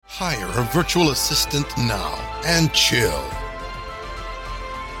Hire a virtual assistant now and chill.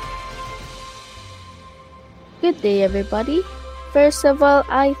 Good day, everybody. First of all,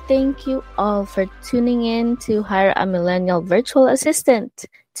 I thank you all for tuning in to Hire a Millennial Virtual Assistant.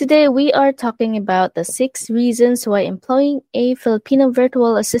 Today, we are talking about the 6 reasons why employing a Filipino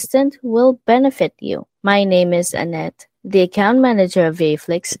virtual assistant will benefit you. My name is Anette, the account manager of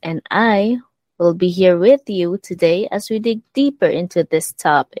FLIX, and I will be here with you today as we dig deeper into this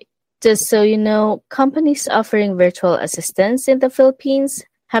topic. Just so you know, companies offering virtual assistants in the Philippines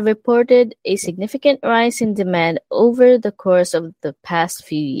have reported a significant rise in demand over the course of the past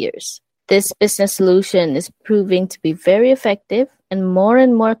few years. This business solution is proving to be very effective, and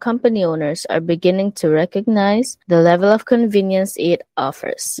more company owners are beginning to recognize the level of convenience it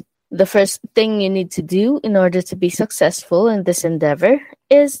offers. The first thing you need to do in order to be successful in this endeavor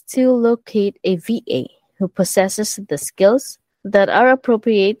is to locate a VA who possesses the skills that are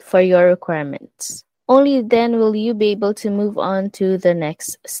appropriate for your requirements. Only then will you be able to move on to the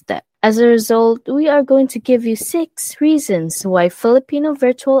next step. As a result, we are going to give you 6 reasons why Filipino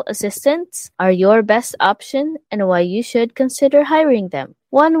virtual assistants are your best option and why you should consider hiring them.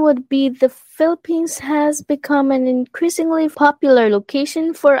 One would be the Philippines has become an increasingly popular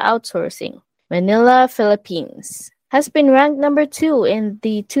location for outsourcing. Manila, Philippines has been ranked number 2 in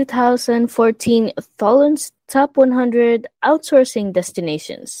the 2014 Tholen's Top 100 Outsourcing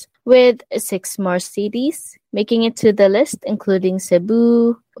Destinations, with 6 more cities making it to the list, including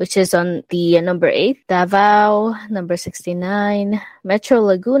Cebu, which is on the number 8, Davao, number 69, Metro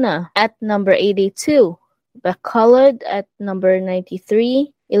Laguna at number 82, Bacolod at number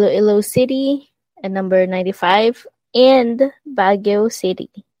 93, Iloilo City at number 95, and Baguio City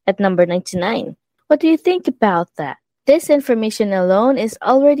at number 99. What do you think about that? This information alone is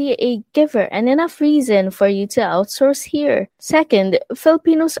already a giver and enough reason for you to outsource here. Second,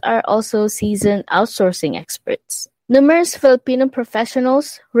 Filipinos are also seasoned outsourcing experts. Numerous Filipino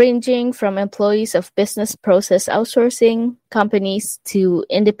professionals, ranging from employees of business process outsourcing companies to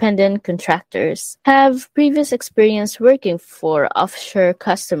independent contractors, have previous experience working for offshore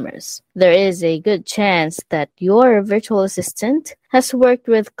customers. There is a good chance that your virtual assistant has worked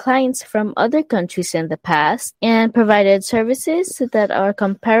with clients from other countries in the past and provided services that are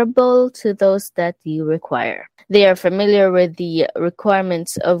comparable to those that you require. They are familiar with the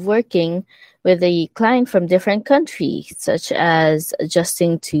requirements of working with a client from different countries, such as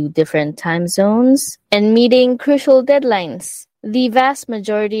adjusting to different time zones and meeting crucial deadlines. The vast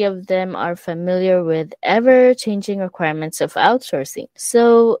majority of them are familiar with ever-changing requirements of outsourcing,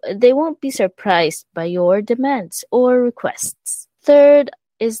 so they won't be surprised by your demands or requests. Third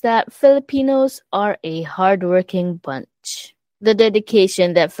is that Filipinos are a hardworking bunch. The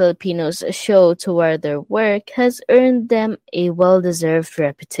dedication that Filipinos show toward their work has earned them a well-deserved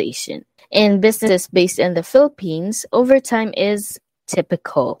reputation. In businesses based in the Philippines, overtime is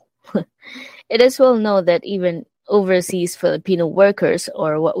typical. It is well known that even overseas Filipino workers,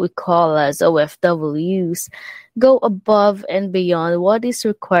 or what we call as OFWs, go above and beyond what is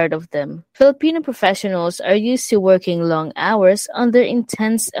required of them. Filipino professionals are used to working long hours under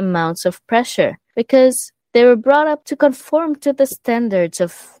intense amounts of pressure because they were brought up to conform to the standards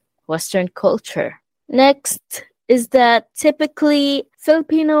of Western culture. Next is that typically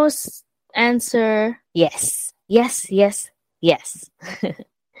Filipinos answer yes, yes, yes, yes.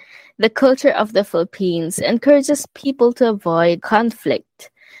 The culture of the Philippines encourages people to avoid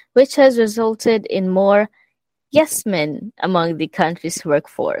conflict, which has resulted in more yes men among the country's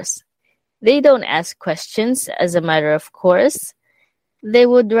workforce. They don't ask questions as a matter of course. They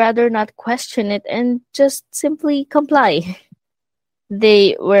would rather not question it and just simply comply.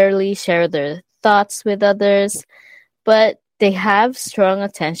 They rarely share their thoughts with others, but they have strong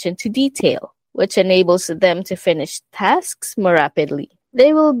attention to detail, which enables them to finish tasks more rapidly.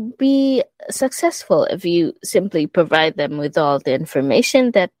 They will be successful if you simply provide them with all the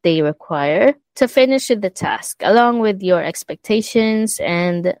information that they require to finish the task, along with your expectations,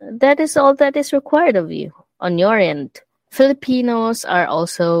 and that is all that is required of you on your end. Filipinos are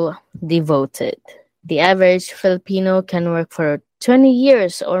also devoted. The average Filipino can work for 20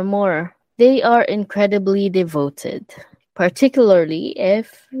 years or more. They are incredibly devoted, particularly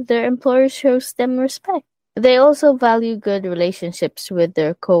if their employer shows them respect. They also value good relationships with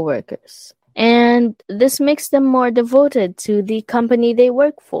their coworkers, and this makes them more devoted to the company they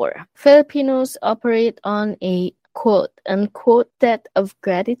work for. Filipinos operate on a quote-unquote debt of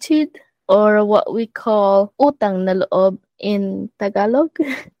gratitude, or what we call utang na loob in Tagalog.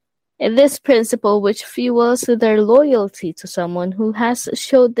 This principle which fuels their loyalty to someone who has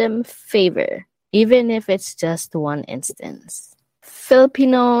showed them favor, even if it's just one instance.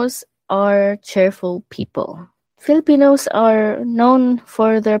 Filipinos are cheerful people. Filipinos are known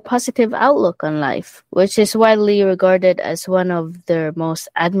for their positive outlook on life, which is widely regarded as one of their most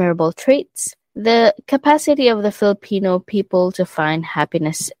admirable traits. The capacity of the Filipino people to find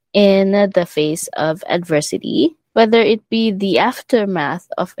happiness in the face of adversity, whether it be the aftermath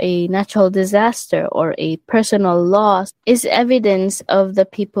of a natural disaster or a personal loss, is evidence of the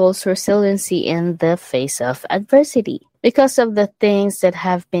people's resiliency in the face of adversity. Because of the things that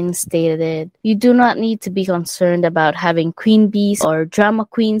have been stated, you do not need to be concerned about having queen bees or drama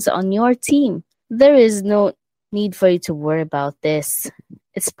queens on your team. There is no need for you to worry about this.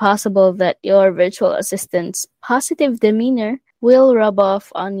 It's possible that your virtual assistant's positive demeanor will rub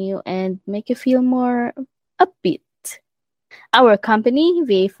off on you and make you feel more upbeat. Our company,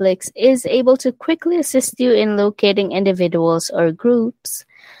 FLIX, is able to quickly assist you in locating individuals or groups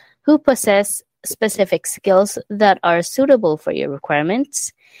who possess specific skills that are suitable for your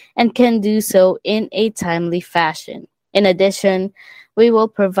requirements and can do so in a timely fashion. In addition, we will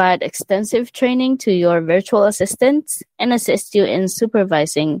provide extensive training to your virtual assistants and assist you in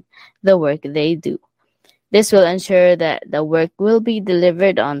supervising the work they do. This will ensure that the work will be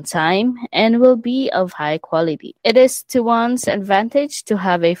delivered on time and will be of high quality. It is to one's advantage to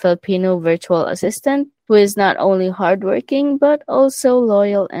have a Filipino virtual assistant who is not only hardworking but also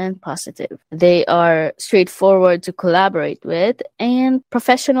loyal and positive. They are straightforward to collaborate with, and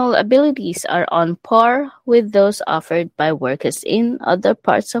professional abilities are on par with those offered by workers in other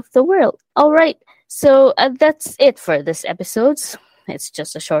parts of the world. All right, so that's it for this episode. It's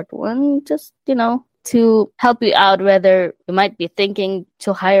just a short one, to help you out whether you might be thinking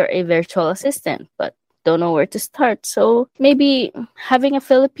to hire a virtual assistant but don't know where to start. So maybe having a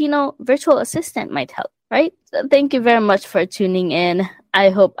Filipino virtual assistant might help, right? So thank you very much for tuning in.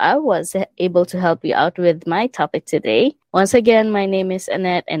 I hope I was able to help you out with my topic today. Once again, my name is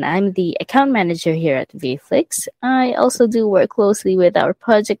Annette and I'm the account manager here at FLIX. I also do work closely with our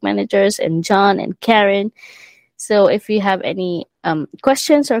project managers and John and Karen. So if you have any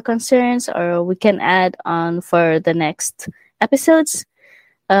questions or concerns, or we can add on for the next episodes,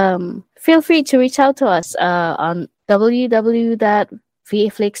 feel free to reach out to us on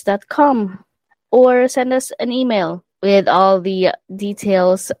www.vflix.com or send us an email with all the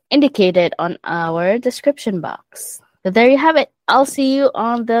details indicated on our description box. So there you have it. I'll see you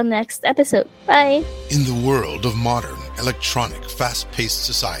on the next episode. Bye. In the world of modern, electronic, fast-paced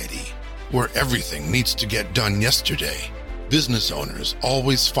society, where everything needs to get done yesterday, business owners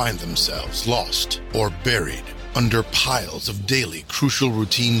always find themselves lost or buried under piles of daily crucial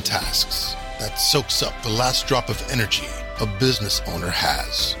routine tasks that soaks up the last drop of energy a business owner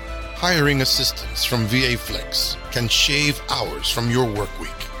has. Hiring assistants from FLIX can shave hours from your work week.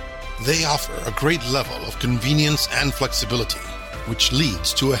 They offer a great level of convenience and flexibility, which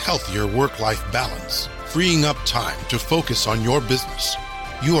leads to a healthier work-life balance, freeing up time to focus on your business.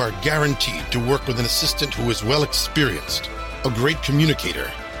 You are guaranteed to work with an assistant who is well experienced, a great communicator,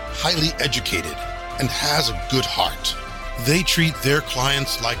 highly educated, and has a good heart. They treat their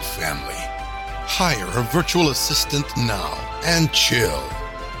clients like family. Hire a virtual assistant now and chill.